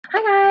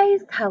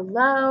guys,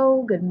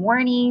 hello, good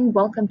morning.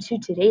 Welcome to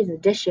today's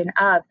edition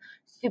of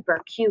Super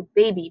Cute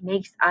Baby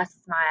Makes Us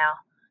Smile.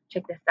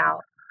 Check this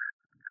out.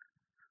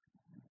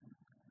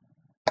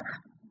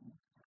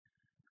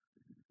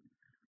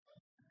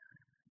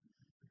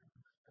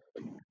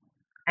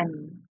 I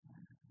mean,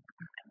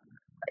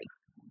 like,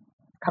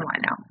 come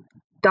on now.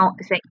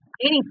 Don't say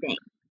anything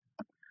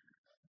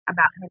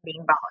about him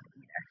being bald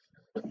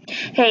either.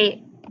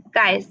 Hey,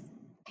 guys,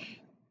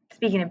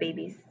 speaking of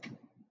babies,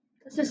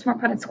 let's do some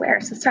more Punnett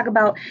squares. Let's talk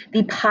about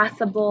the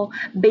possible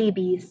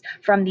babies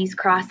from these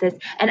crosses.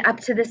 And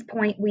up to this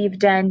point, we've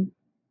done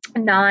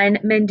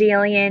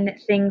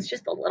non-Mendelian things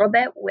just a little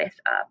bit with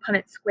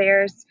Punnett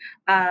squares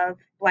of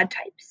blood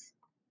types,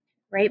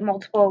 right?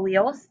 Multiple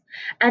alleles.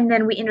 And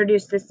then we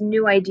introduced this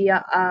new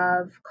idea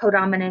of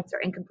codominance or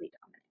incomplete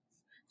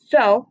dominance.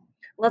 So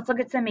let's look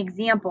at some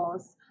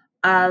examples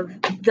of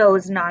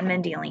those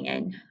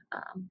non-Mendelian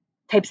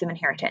types of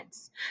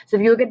inheritance. So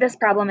if you look at this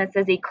problem, it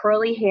says a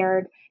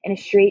curly-haired and a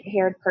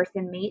straight-haired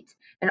person mate,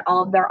 and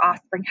all of their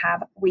offspring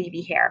have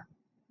wavy hair.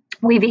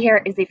 Wavy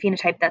hair is a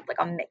phenotype that's like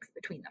a mix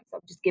between them. So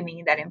I'm just giving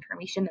you that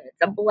information that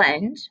it's a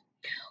blend.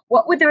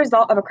 What would the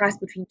result of a cross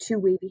between two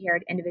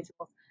wavy-haired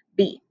individuals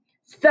be?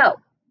 So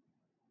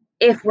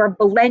if we're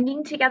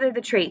blending together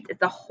the traits,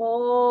 it's a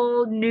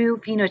whole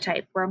new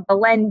phenotype. We're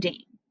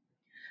blending.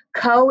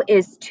 Co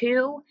is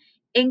two,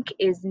 inc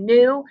is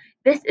new.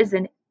 This is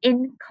an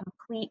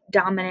incomplete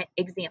dominant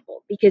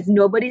example because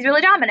nobody's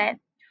really dominant.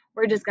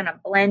 We're just going to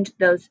blend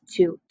those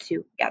two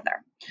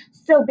together.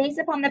 So based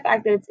upon the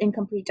fact that it's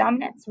incomplete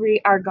dominance,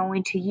 we are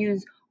going to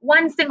use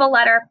one single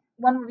letter.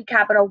 One will be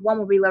capital, one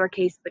will be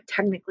lowercase, but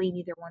technically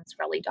neither one's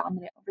really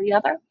dominant over the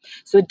other.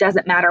 So it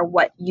doesn't matter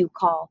what you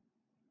call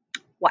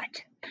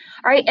what.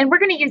 All right, and we're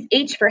going to use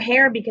H for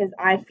hair because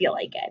I feel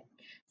like it.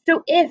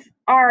 So if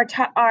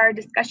our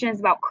discussion is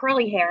about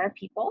curly hair,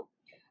 people,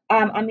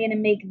 I'm going to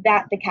make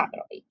that the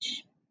capital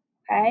H.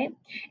 Okay,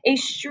 a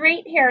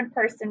straight-haired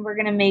person, we're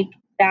going to make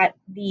that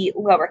the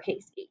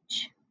lowercase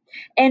h.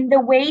 And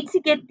the way to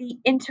get the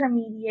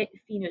intermediate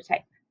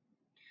phenotype,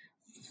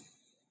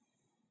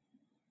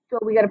 so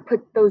we got to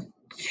put those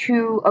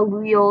two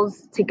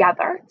alleles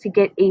together to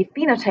get a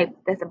phenotype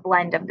that's a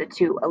blend of the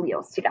two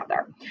alleles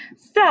together.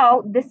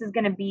 So this is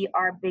going to be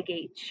our big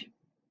H,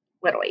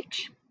 little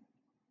h.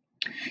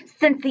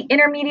 Since the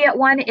intermediate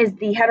one is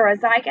the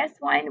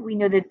heterozygous one, we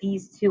know that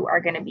these two are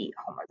going to be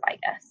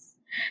homozygous.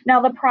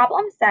 Now the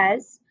problem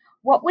says,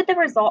 what would the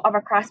result of a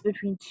cross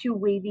between two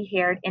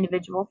wavy-haired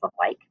individuals look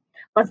like?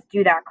 Let's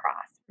do that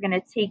cross. We're going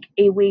to take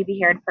a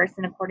wavy-haired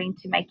person according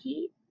to my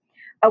key,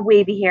 a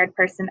wavy-haired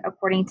person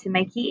according to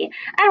my key.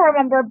 And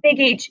remember,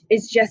 big H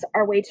is just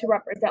our way to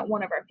represent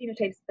one of our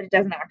phenotypes, but it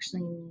doesn't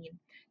actually mean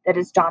that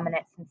it's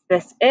dominant since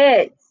this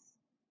is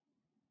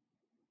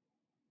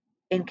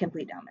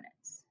incomplete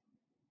dominance.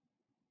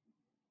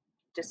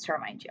 Just to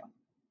remind you.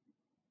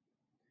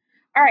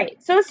 All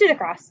right, so let's do the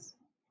cross.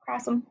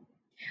 Cross them.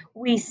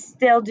 We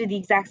still do the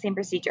exact same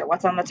procedure.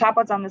 What's on the top,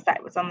 what's on the side,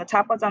 what's on the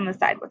top, what's on the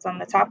side, what's on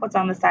the top, what's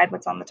on the side,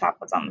 what's on the top,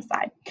 what's on the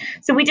side.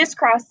 So we just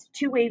crossed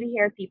two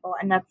wavy-haired people,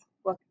 and let's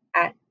look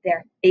at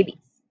their babies.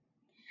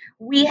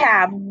 We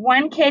have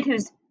one kid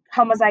who's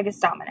homozygous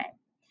dominant,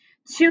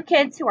 two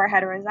kids who are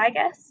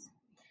heterozygous,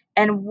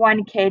 and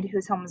one kid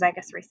who's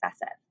homozygous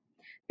recessive.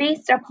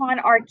 Based upon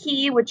our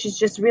key, which is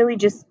just really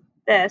just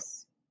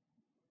this,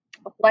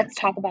 let's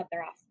talk about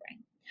their offspring.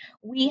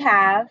 We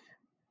have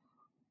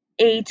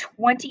a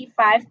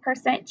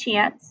 25%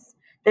 chance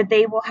that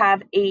they will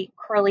have a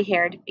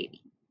curly-haired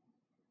baby.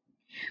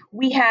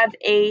 We have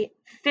a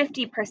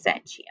 50%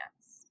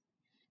 chance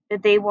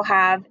that they will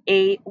have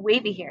a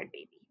wavy-haired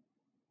baby.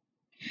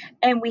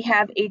 And we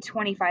have a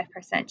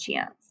 25%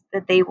 chance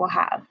that they will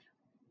have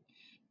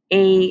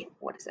a,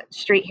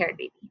 straight-haired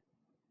baby.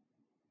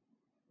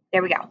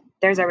 There we go.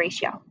 There's our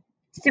ratio.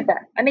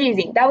 Super,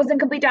 amazing. That was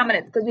incomplete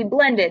dominance because we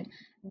blended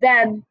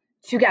them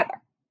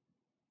together.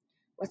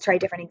 Let's try a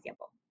different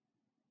example.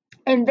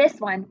 In this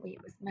one, wait,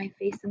 was my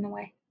face in the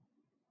way?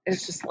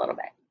 It's just a little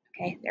bit.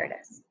 Okay, there it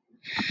is.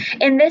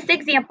 In this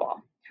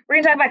example, we're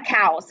going to talk about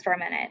cows for a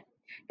minute.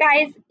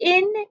 Guys,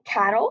 in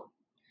cattle,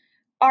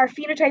 our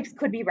phenotypes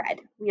could be red.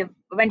 We have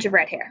a bunch of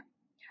red hair.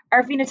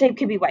 Our phenotype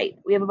could be white.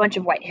 We have a bunch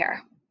of white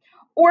hair.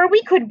 Or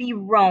we could be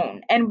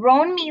roan. And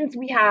roan means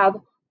we have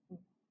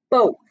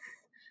both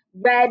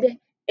red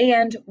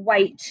and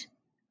white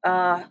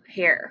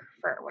hair,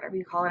 for whatever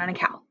you call it on a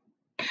cow.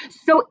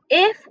 So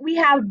if we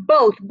have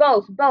both,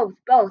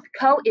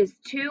 co is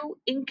two,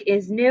 inc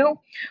is new,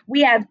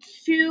 we have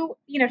two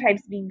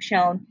phenotypes being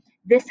shown.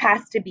 This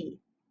has to be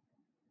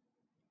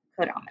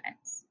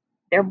codominance.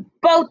 They're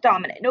both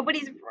dominant.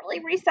 Nobody's really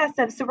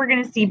recessive, so we're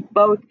going to see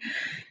both,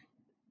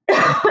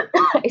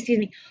 excuse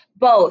me,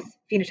 both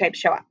phenotypes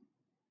show up.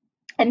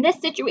 In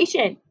this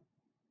situation,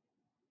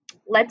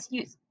 let's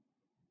use,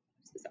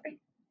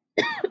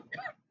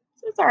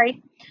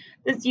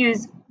 let's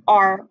use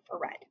R for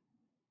red.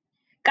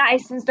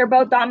 Guys, since they're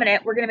both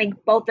dominant, we're going to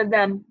make both of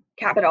them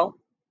capital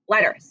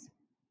letters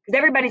because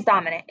everybody's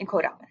dominant in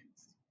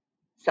codominance.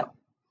 So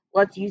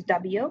let's use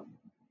W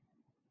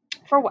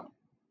for what?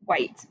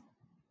 White.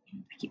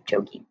 I keep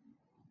choking.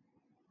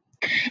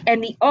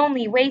 And the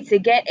only way to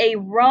get a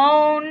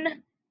roan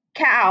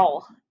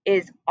cow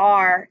is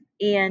R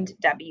and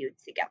W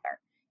together.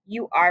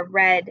 You are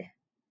red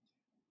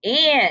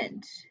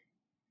and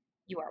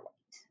you are white.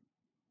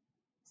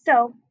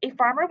 So a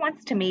farmer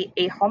wants to mate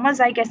a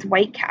homozygous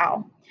white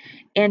cow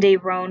and a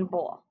roan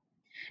bull.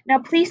 Now,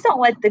 please don't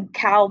let the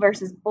cow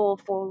versus bull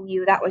fool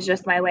you. That was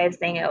just my way of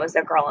saying it was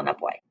a girl and a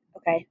boy.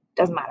 Okay,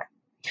 doesn't matter.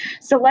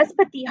 So let's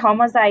put the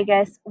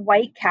homozygous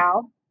white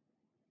cow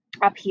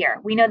up here.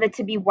 We know that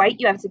to be white,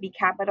 you have to be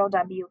capital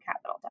W,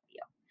 capital W.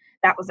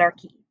 That was our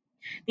key.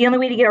 The only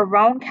way to get a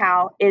roan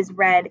cow is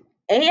red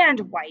and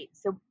white.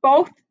 So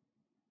both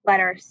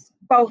letters,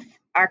 both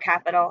are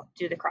capital,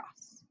 do the cross.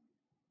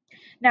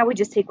 Now we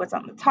just take what's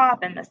on the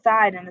top and the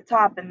side and the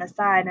top and the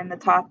side and the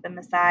top and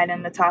the side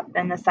and the top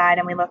and the side,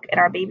 and we look at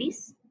our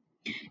babies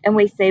and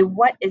we say,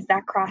 what is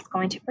that cross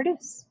going to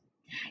produce?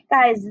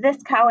 Guys,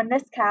 this cow and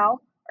this cow,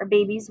 or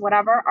babies,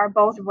 whatever, are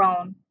both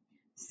roan.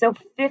 So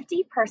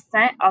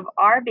 50% of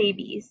our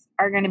babies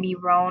are going to be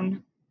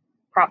roan,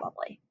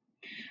 probably.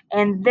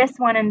 And this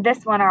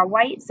one are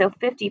white, so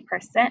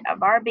 50%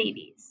 of our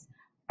babies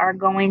are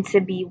going to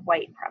be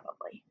white,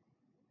 probably.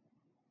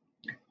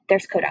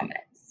 There's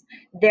codominance.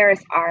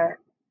 There's our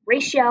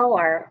ratio,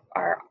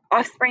 our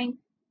offspring,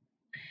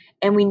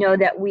 and we know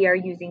that we are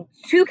using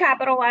 2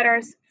 capital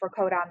letters for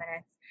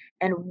codominance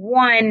and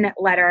 1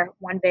 letter,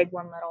 1 big,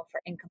 1 little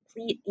for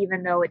incomplete,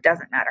 even though it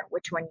doesn't matter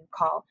which one you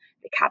call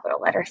the capital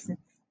letter since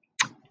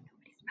nobody's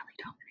really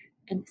dominant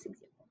in this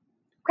example.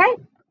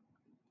 Okay?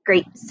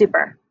 Great,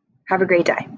 super. Have a great day.